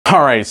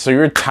All right, so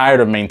you're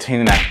tired of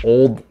maintaining that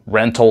old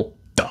rental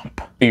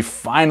dump. You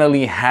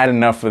finally had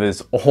enough of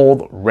this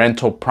old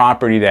rental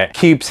property that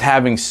keeps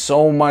having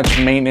so much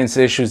maintenance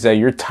issues that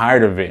you're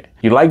tired of it.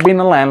 You like being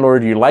a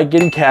landlord, you like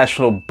getting cash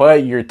flow,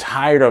 but you're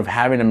tired of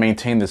having to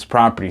maintain this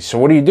property. So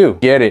what do?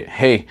 Get it.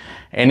 Hey,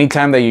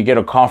 anytime that you get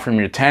a call from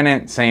your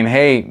tenant saying,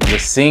 hey, the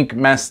sink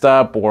messed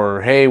up,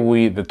 or hey,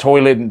 the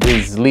toilet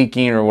is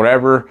leaking or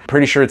whatever,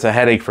 pretty sure it's a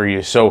headache for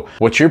you. So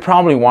what you're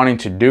probably wanting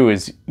to do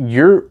is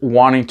you're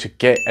wanting to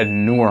get a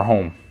newer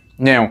home.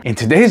 Now, in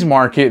today's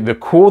market, the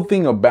cool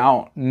thing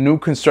about new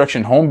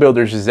construction home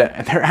builders is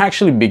that they're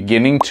actually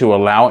beginning to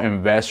allow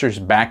investors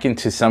back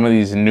into some of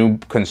these new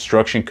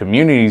construction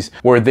communities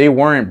where they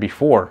weren't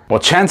before.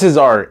 Well, chances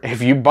are,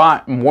 if you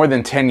bought more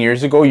than 10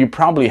 years ago, you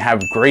probably have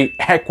great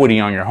equity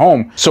on your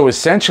home. So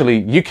essentially,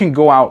 you can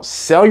go out,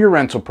 sell your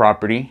rental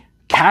property,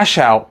 cash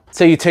out.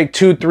 Say you take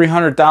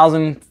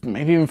 $300,000,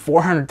 maybe even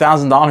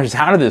 $400,000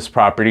 out of this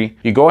property.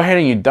 You go ahead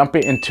and you dump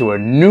it into a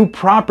new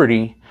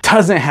property,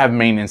 doesn't have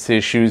maintenance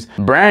issues,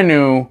 brand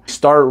new,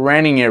 start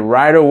renting it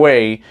right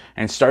away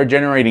and start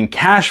generating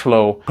cash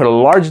flow, put a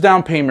large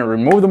down payment,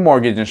 remove the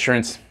mortgage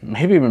insurance,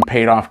 maybe even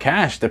pay it off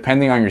cash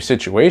depending on your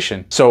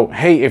situation. So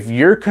hey, if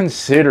you're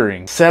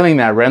considering selling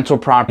that rental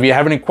property, if you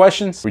have any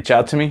questions, reach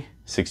out to me,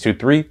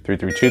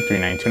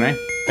 623-332-3929.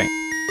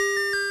 Thanks.